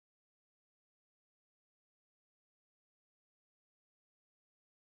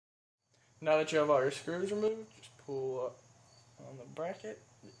Now that you have all your screws removed, just pull up on the bracket,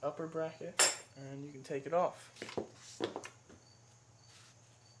 the upper bracket, and you can take it off.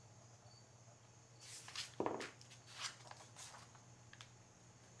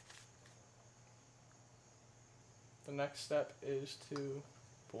 The next step is to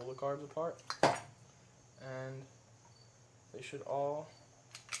pull the carbs apart, and they should all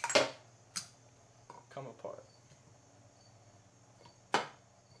come apart.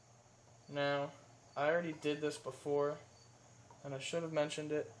 Now, I already did this before, and I should have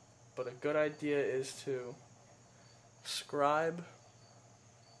mentioned it, but a good idea is to scribe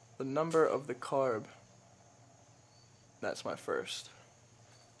the number of the carb, that's my first,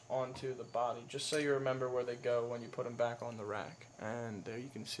 onto the body, just so you remember where they go when you put them back on the rack. And there you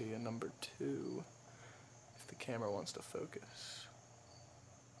can see a number 2, if the camera wants to focus.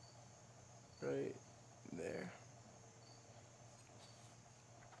 Right there.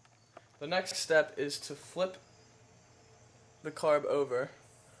 The next step is to flip the carb over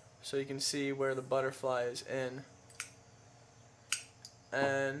so you can see where the butterfly is in.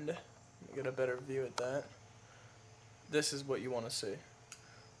 And let me get a better view at that. This is what you want to see.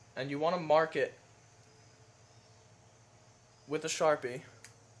 And you want to mark it with a Sharpie,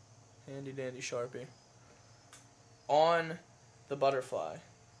 handy dandy Sharpie, on the butterfly.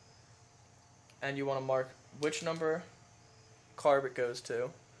 And you want to mark which number carb it goes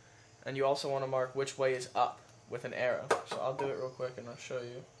to. And you also want to mark which way is up with an arrow. So I'll do it real quick and I'll show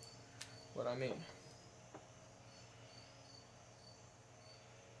you what I mean.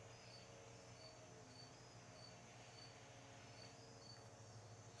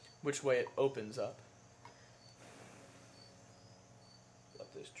 Which way it opens up.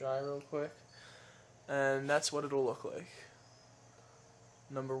 Let this dry real quick. And that's what it'll look like.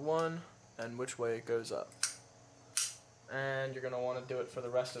 Number 1 and which way it goes up. And you're going to want to do it for the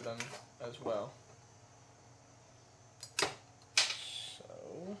rest of them as well.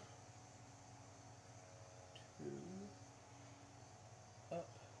 So, 2 up.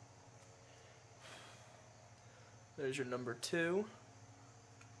 There's your number 2.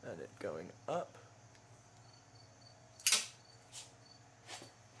 And it going up.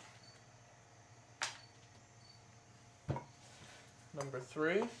 Number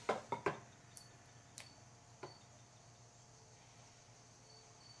 3.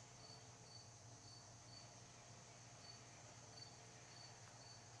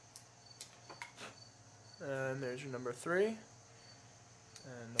 And there's your number 3. And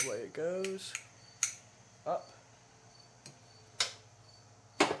the way it goes up.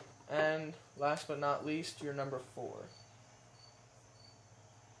 And last but not least, your number 4.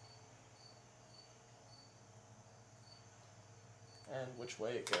 And which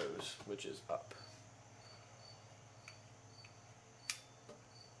way it goes, which is up.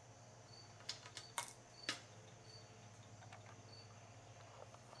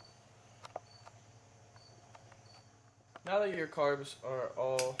 Now that your carbs are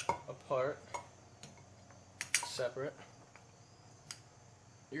all apart, separate,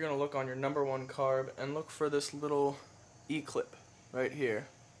 you're going to look on your number 1 carb and look for this little E-clip right here.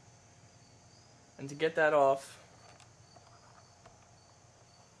 And to get that off,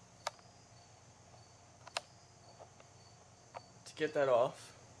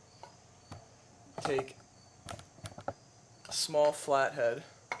 take a small flathead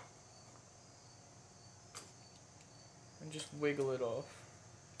and just wiggle it off.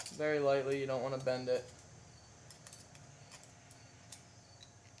 Very lightly, you don't want to bend it.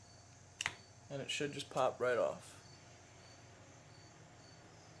 And it should just pop right off.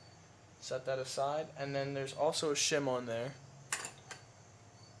 Set that aside, and then there's also a shim on there.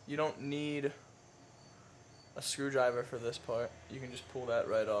 You don't need a screwdriver for this part. You can just pull that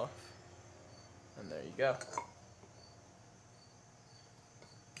right off. And there you go.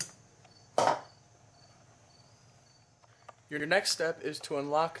 Your next step is to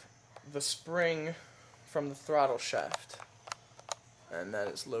unlock the spring from the throttle shaft. And that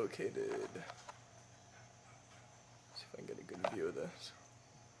is located, see if I can get a good view of this.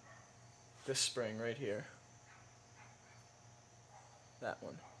 This spring right here. That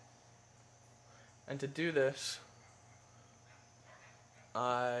one. And to do this,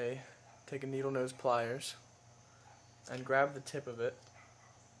 I take a needle nose pliers and grab the tip of it.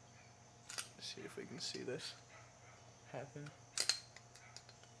 Let's see if we can see this happen.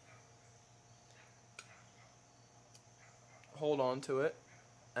 Hold on to it,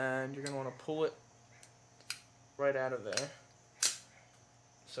 and you're going to want to pull it right out of there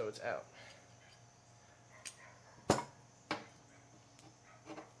so it's out.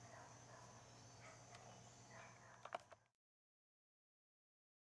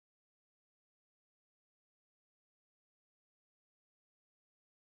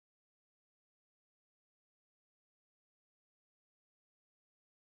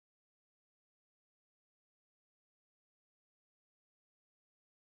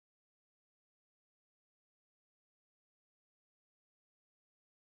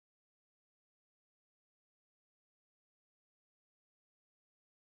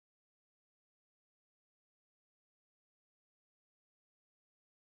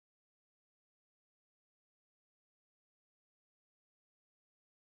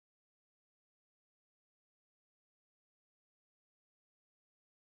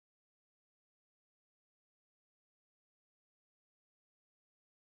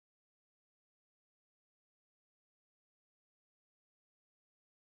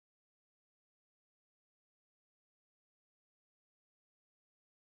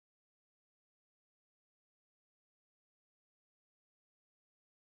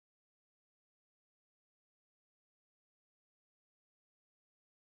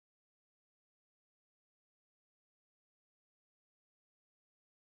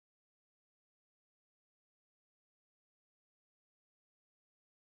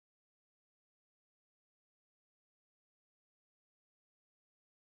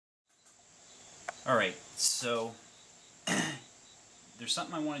 Alright, so there's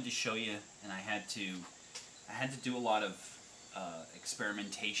something I wanted to show you, and I had to do a lot of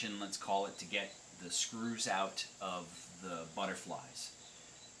experimentation, let's call it, to get the screws out of the butterflies.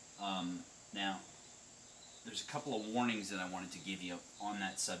 Now, there's a couple of warnings that I wanted to give you on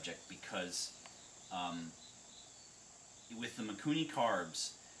that subject, because with the Mikuni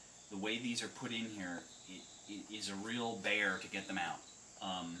carbs, the way these are put in here, it is a real bear to get them out.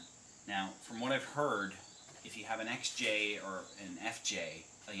 Now, from what I've heard, if you have an XJ or an FJ,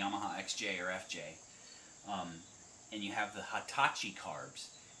 a Yamaha XJ or FJ, and you have the Hitachi carbs,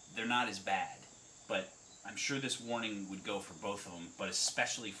 they're not as bad. But I'm sure this warning would go for both of them, but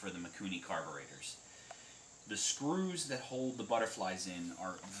especially for the Mikuni carburetors. The screws that hold the butterflies in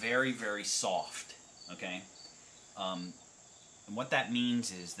are very, very soft, okay? And what that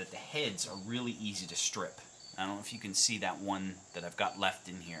means is that the heads are really easy to strip. I don't know if you can see that one that I've got left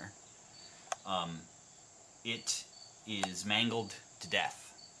in here. It is mangled to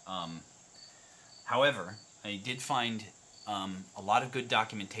death. However, I did find a lot of good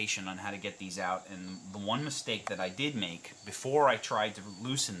documentation on how to get these out, and the one mistake that I did make before I tried to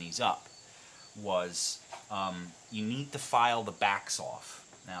loosen these up was you need to file the backs off.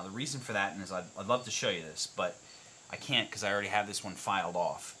 Now, the reason for that is I'd love to show you this, but I can't because I already have this one filed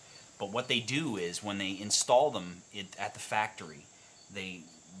off. But what they do is when they install them at the factory, they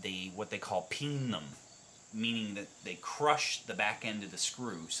what they call peen them, meaning that they crush the back end of the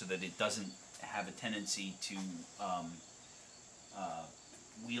screw so that it doesn't have a tendency to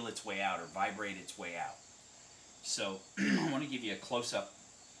wheel its way out or vibrate its way out. So I want to give you a close-up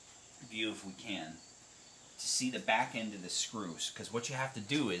view, if we can, to see the back end of the screws, because what you have to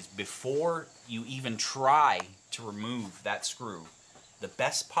do is, before you even try to remove that screw, the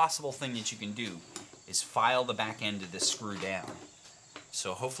best possible thing that you can do is file the back end of this screw down.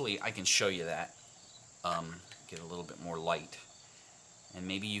 So hopefully I can show you that, get a little bit more light, and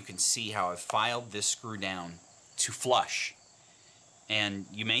maybe you can see how I've filed this screw down to flush. And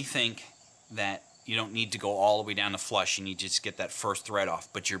you may think that you don't need to go all the way down to flush, you need to just get that first thread off,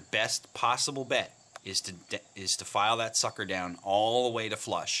 but your best possible bet is to file that sucker down all the way to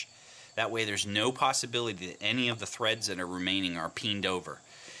flush. That way there's no possibility that any of the threads that are remaining are peened over.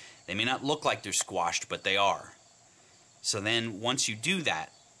 They may not look like they're squashed, but they are. So then once you do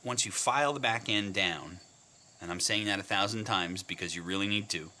that, once you file the back end down, and I'm saying that 1,000 times because you really need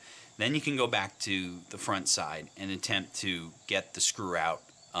to, then you can go back to the front side and attempt to get the screw out.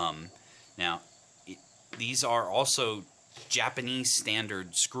 Now, these are also Japanese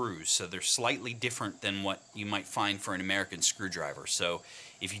standard screws, so they're slightly different than what you might find for an American screwdriver. So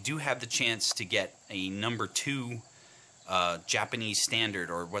if you do have the chance to get a number 2 Japanese standard,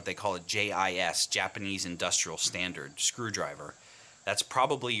 or what they call a JIS, Japanese Industrial Standard screwdriver, that's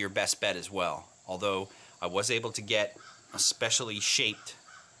probably your best bet as well. Although I was able to get a specially shaped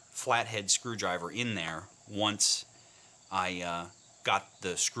flathead screwdriver in there once I got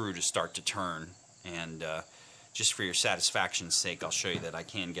the screw to start to turn, and just for your satisfaction's sake, I'll show you that I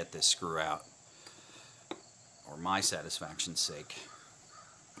can get this screw out, or my satisfaction's sake.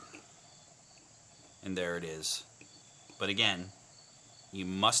 And there it is. But again, you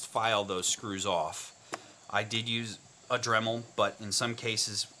must file those screws off. I did use a Dremel, but in some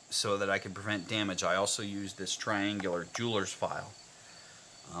cases, so that I could prevent damage, I also used this triangular jeweler's file,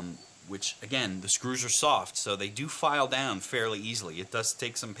 which, again, the screws are soft, so they do file down fairly easily. It does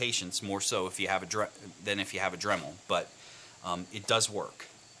take some patience, more so if you have than if you have a Dremel, but it does work.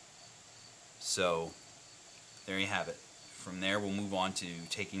 So there you have it. From there, we'll move on to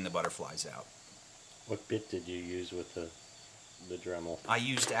taking the butterflies out. What bit did you use with the Dremel? I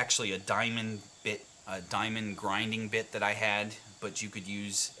used actually a diamond bit, a diamond grinding bit that I had, but you could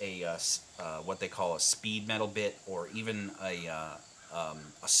use a what they call a speed metal bit, or even a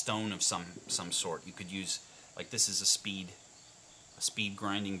stone of some sort. You could use, like, this is a speed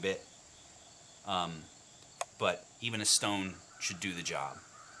grinding bit, but even a stone should do the job.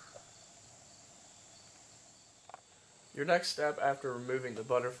 Your next step after removing the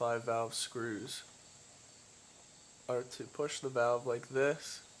butterfly valve screws are to push the valve like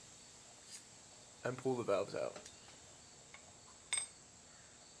this and pull the valves out.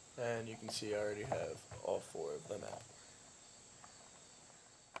 And you can see I already have all 4 of them out.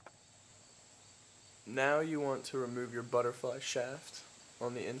 Now you want to remove your butterfly shaft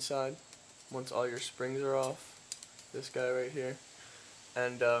on the inside once all your springs are off, this guy right here.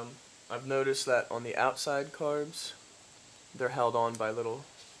 And I've noticed that on the outside carbs, they're held on by little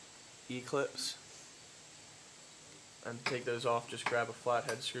E-clips. And to take those off, just grab a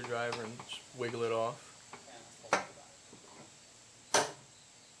flathead screwdriver and just wiggle it off.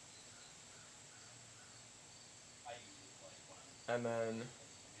 And then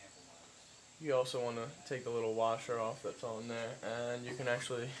you also want to take the little washer off that's on there, and you can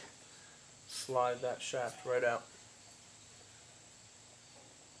actually slide that shaft right out.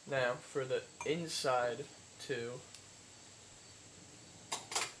 Now for the inside too,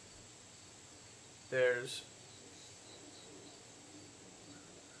 there's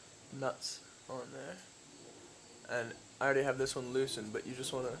nuts on there, and I already have this one loosened, but you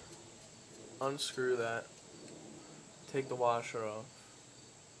just want to unscrew that, take the washer off,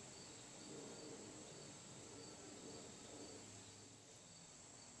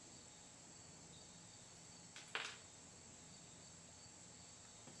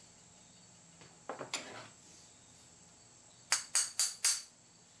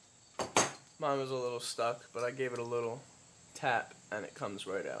 mine was a little stuck, but I gave it a little tap and it comes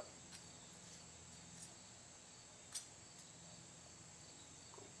right out.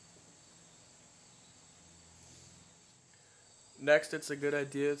 Next, it's a good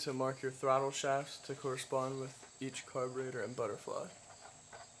idea to mark your throttle shafts to correspond with each carburetor and butterfly.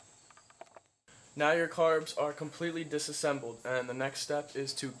 Now your carbs are completely disassembled, and the next step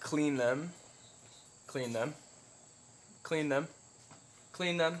is to clean them, clean them, clean them,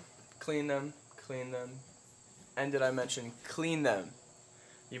 clean them, clean them, clean them, and did I mention clean them?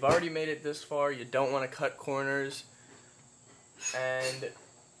 You've already made it this far, you don't want to cut corners, and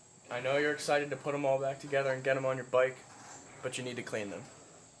I know you're excited to put them all back together and get them on your bike, but you need to clean them.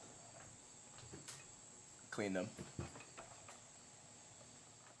 Clean them.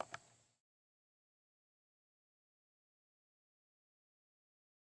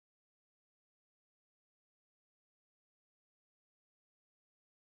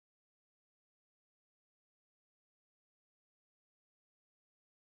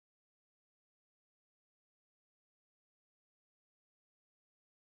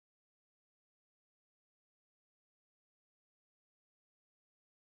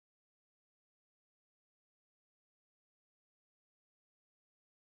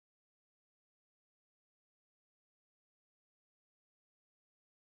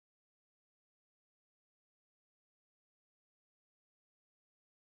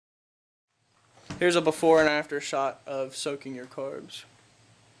 Here's a before and after shot of soaking your carbs.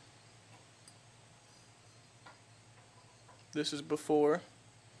 This is before.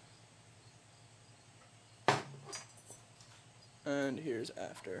 And here's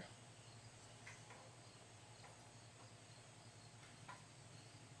after.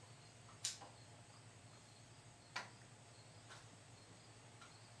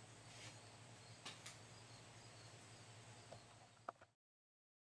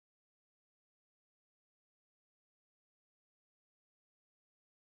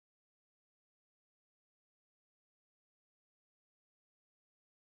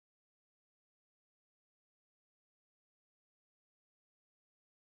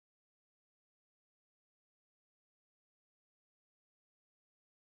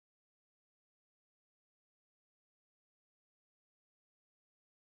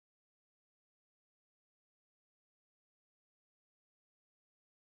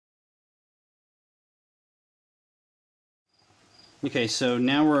 Okay, so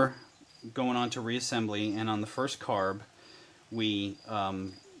now we're going on to reassembly, and on the first carb, we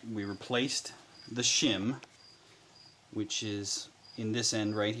replaced the shim, which is in this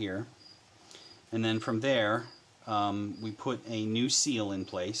end right here, and then from there we put a new seal in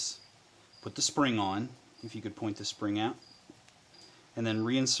place, put the spring on, if you could point the spring out, and then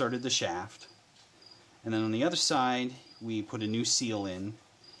reinserted the shaft, and then on the other side we put a new seal in,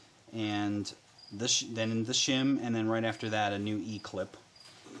 and then in the shim, and then right after that a new E-clip.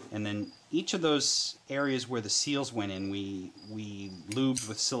 And then each of those areas where the seals went in, we lubed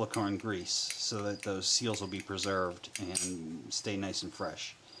with silicone grease so that those seals will be preserved and stay nice and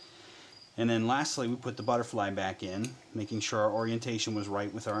fresh. And then lastly, we put the butterfly back in, making sure our orientation was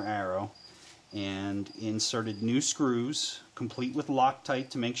right with our arrow, and inserted new screws, complete with Loctite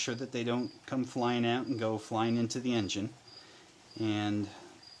to make sure that they don't come flying out and go flying into the engine. And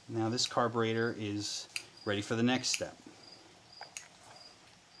now this carburetor is ready for the next step.